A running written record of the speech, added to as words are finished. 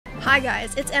Hi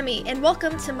guys, it's Emmy, and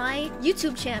welcome to my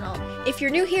YouTube channel. If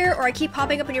you're new here or I keep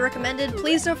popping up in your recommended,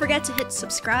 please don't forget to hit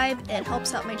subscribe. It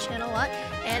helps out my channel a lot,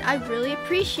 and I really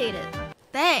appreciate it.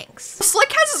 Thanks.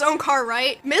 Slick has his own car,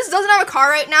 right? Miz doesn't have a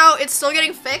car right now. It's still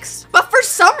getting fixed. But for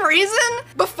some reason,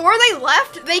 before they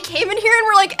left, they came in here and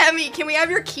were like, Emmy, can we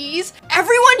have your keys?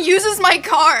 Everyone uses my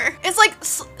car. It's like,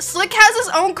 Slick has his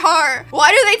own car. Why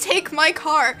do they take my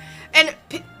car? And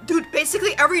dude,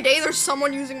 basically every day there's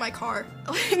someone using my car.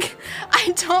 Like,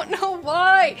 I don't know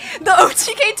why. The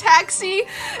OTK taxi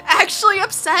actually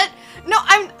upset. No,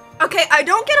 okay, I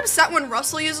don't get upset when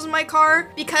Russell uses my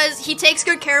car because he takes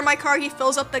good care of my car. He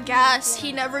fills up the gas.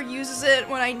 He never uses it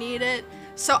when I need it.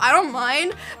 So I don't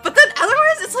mind. But then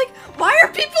otherwise it's like, why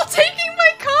are people taking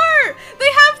my car? They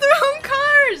have their own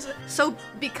cars. So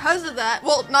because of that,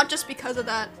 well, not just because of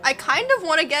that, I kind of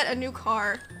want to get a new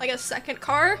car, like a second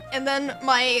car. And then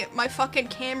my fucking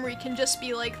Camry can just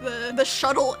be like the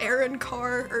shuttle errand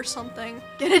car or something.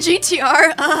 Get a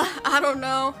GTR? I don't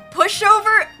know.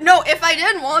 Pushover? No, if I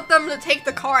didn't want them to take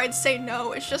the car, I'd say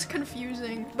no. It's just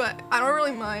confusing, but I don't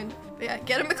really mind. But yeah,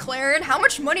 get a McLaren. How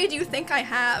much money do you think I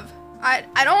have? I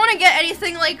don't want to get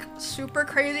anything like super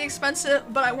crazy expensive,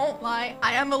 but I won't lie.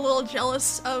 I am a little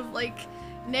jealous of like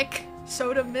Nick,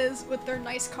 Soda, Miz with their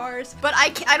nice cars, but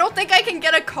I don't think I can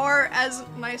get a car as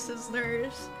nice as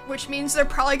theirs, which means they're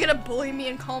probably gonna bully me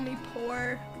and call me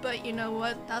poor, but you know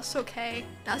what? That's okay.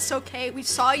 That's okay. We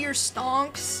saw your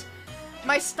stonks.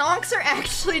 My stonks are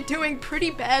actually doing pretty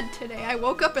bad today. I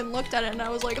woke up and looked at it and I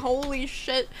was like, holy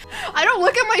shit. I don't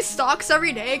look at my stocks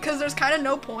every day because there's kind of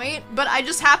no point, but I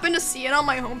just happened to see it on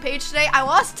my homepage today. I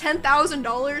lost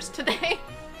 $10,000 today.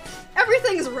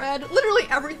 Everything's red. Literally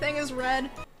everything is red.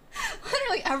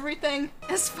 Literally everything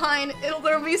is fine.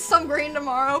 There'll be some green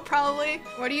tomorrow, probably.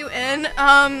 What are you in?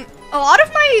 A lot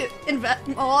of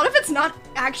it's not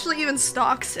actually even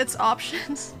stocks, it's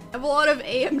options. I have a lot of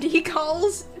AMD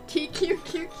calls.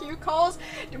 TQQQ calls.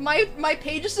 My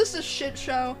page is just a shit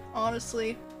show,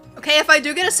 honestly. Okay, if I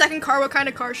do get a second car, what kind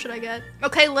of car should I get?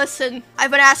 Okay, listen,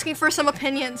 I've been asking for some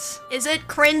opinions. Is it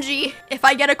cringy if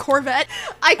I get a Corvette?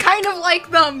 I kind of like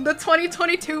them, the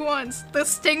 2022 ones, the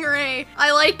Stingray.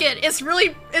 I like it. It's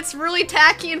really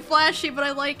tacky and flashy, but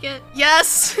I like it.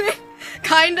 Yes.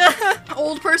 Kinda.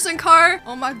 Old person car.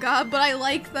 Oh my god, but I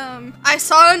like them. I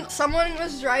saw someone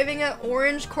was driving an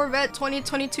orange Corvette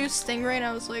 2022 Stingray and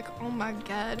I was like, oh my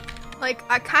god. Like,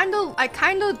 I kinda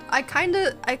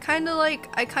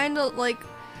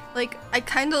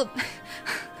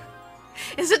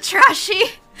Is it trashy?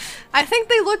 I think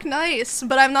they look nice,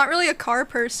 but I'm not really a car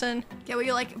person. Get what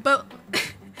you like, but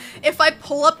if I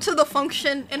pull up to the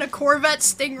function in a Corvette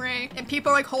Stingray and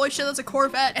people are like, holy shit, that's a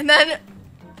Corvette, and then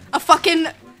a fucking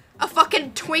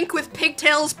twink with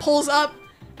pigtails pulls up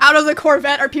out of the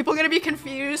Corvette, are people gonna be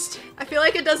confused? I feel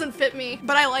like it doesn't fit me,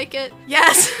 but I like it.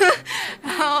 Yes.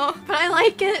 Oh, but I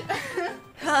like it.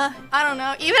 I don't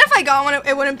know. Even if I got one,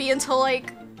 it wouldn't be until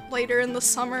like later in the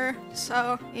summer.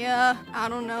 So yeah, I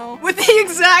don't know. With the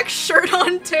exact shirt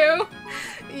on too.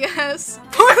 Yes.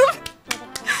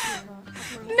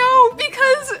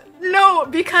 No,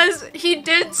 because he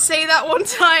did say that one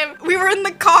time. We were in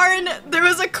the car and there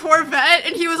was a Corvette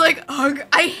and he was like, ugh,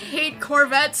 I hate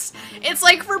Corvettes. It's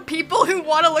like for people who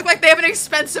want to look like they have an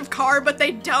expensive car, but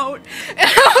they don't. And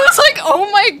I was like,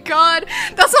 oh my god.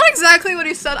 That's not exactly what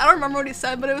he said. I don't remember what he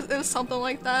said, but it was something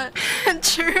like that.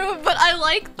 True, but I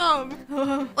like them.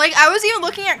 Like, I was even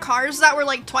looking at cars that were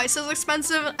like twice as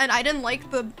expensive and I didn't like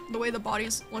the way the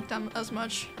bodies looked as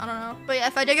much. I don't know. But yeah,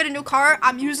 if I did get a new car,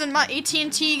 I'm using my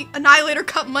AT&T Annihilator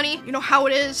Cup money. You know how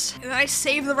it is. And I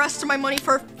save the rest of my money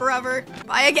for forever.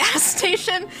 Buy a gas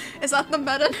station. Is that the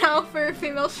meta now for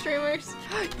female streamers?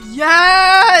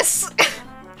 Yes!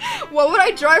 What would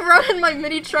I drive around in my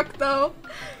mini truck though?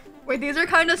 Wait, these are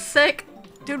kind of sick.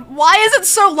 Dude, why is it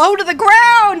so low to the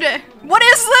ground? What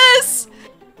is this?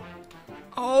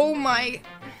 Oh my.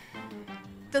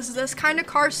 Does this kind of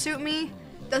car suit me?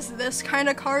 Does this kind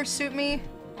of car suit me?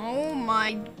 Oh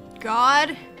my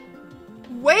god.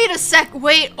 Wait a sec,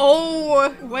 wait,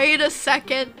 oh, wait a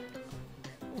second.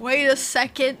 Wait a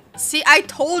second. See, I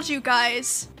told you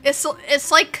guys.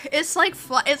 It's like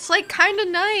kind of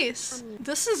nice.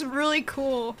 This is really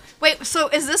cool. Wait, so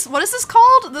what is this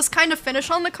called? This kind of finish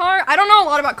on the car? I don't know a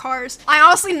lot about cars. I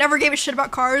honestly never gave a shit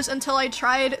about cars until I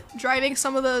tried driving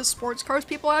some of the sports cars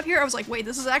people have here. I was like, wait,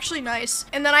 this is actually nice.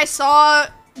 And then I saw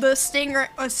the Stingray,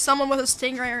 someone with a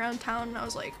Stingray around town, and I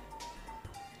was like,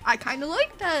 I kind of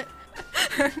like that.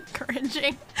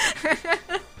 Cringing.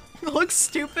 It looks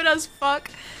stupid as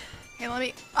fuck. Okay, let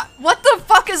me. What the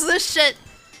fuck is this shit?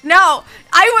 No,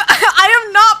 I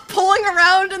am not pulling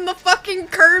around in the fucking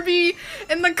Kirby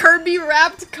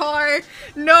wrapped car.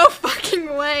 No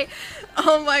fucking way.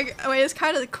 Oh my god. Wait, it's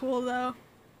kind of cool though.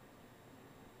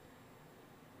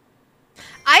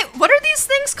 What are these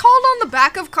things called on the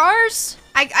back of cars?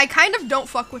 I kind of don't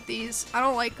fuck with these. I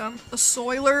don't like them. A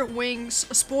spoiler wings.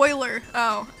 A spoiler.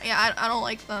 Oh, yeah, I don't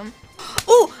like them.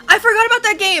 Oh, I forgot about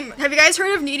that game. Have you guys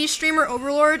heard of Needy Streamer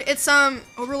Overlord? It's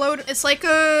Overload. It's like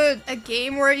a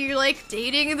game where you're like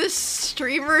dating this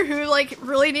streamer who like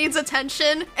really needs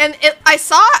attention. And I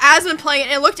saw Asmon playing it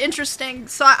and it looked interesting,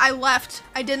 so I left.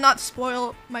 I did not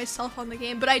spoil myself on the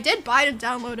game, but I did buy it and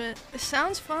download it. It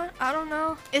sounds fun. I don't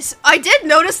know. I did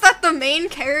notice that the main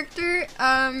character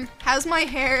has my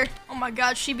hair. Oh my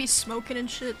god, she be smoking and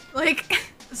shit. Like,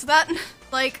 is that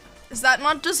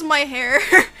not just my hair?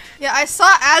 Yeah, I saw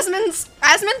Asmon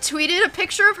tweeted a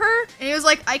picture of her and he was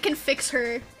like, I can fix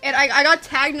her. And I got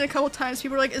tagged in a couple times.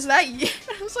 People were like, is that you?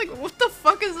 I was like, what the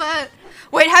fuck is that?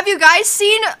 Wait, have you guys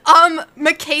seen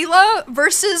Michaela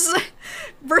versus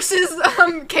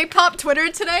K-pop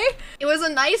Twitter today? It was a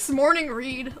nice morning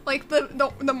read, like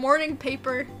the morning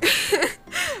paper.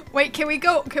 Wait, can we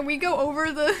go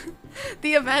over the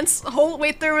events?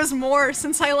 Wait, there was more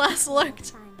since I last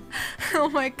looked. Oh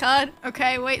my god.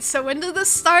 Okay, wait, so when did this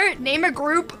start? Name a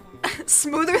group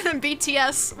smoother than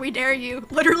BTS. We dare you.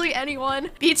 Literally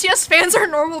anyone. BTS fans are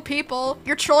normal people.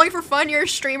 You're trolling for fun, you're a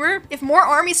streamer. If more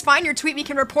armies find your tweet, we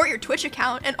can report your Twitch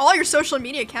account and all your social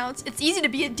media accounts. It's easy to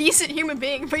be a decent human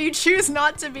being, but you choose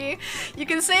not to be. You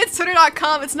can say it's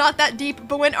twitter.com, it's not that deep,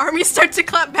 but when armies start to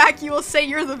clap back, you will say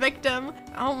you're the victim.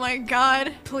 Oh my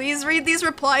god. Please read these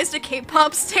replies to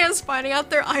K-pop stans finding out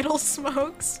their idol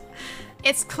smokes.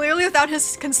 It's clearly without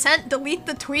his consent. Delete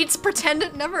the tweets. Pretend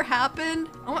it never happened.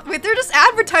 Oh, wait, they're just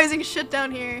advertising shit down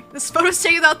here. This photo's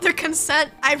taken without their consent.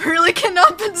 I really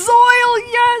cannot be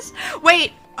Zoil. Yes.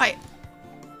 Wait. I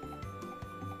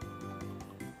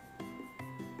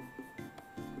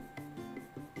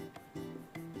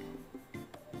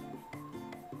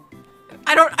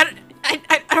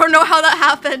don't know how that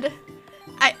happened.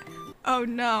 Oh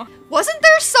no. Wasn't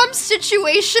there some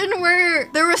situation where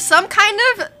there was some kind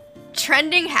of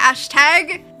trending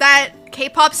hashtag that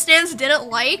K-pop stans didn't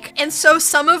like, and so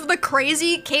some of the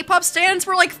crazy K-pop stans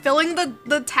were like filling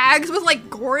the tags with like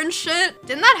gore and shit?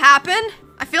 Didn't that happen?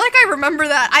 I feel like I remember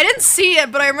that. I didn't see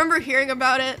it, but I remember hearing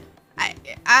about it.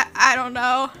 I don't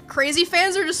know. Crazy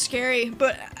fans are just scary,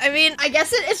 but I mean, I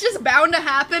guess it's just bound to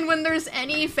happen when there's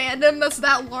any fandom that's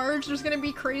that large. There's gonna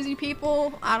be crazy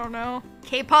people. I don't know.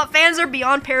 K-pop fans are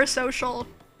beyond parasocial.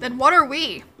 Then what are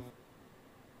we?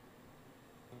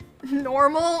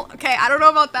 Normal? Okay, I don't know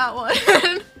about that one.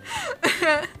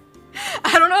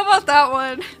 I don't know about that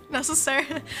one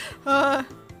necessarily.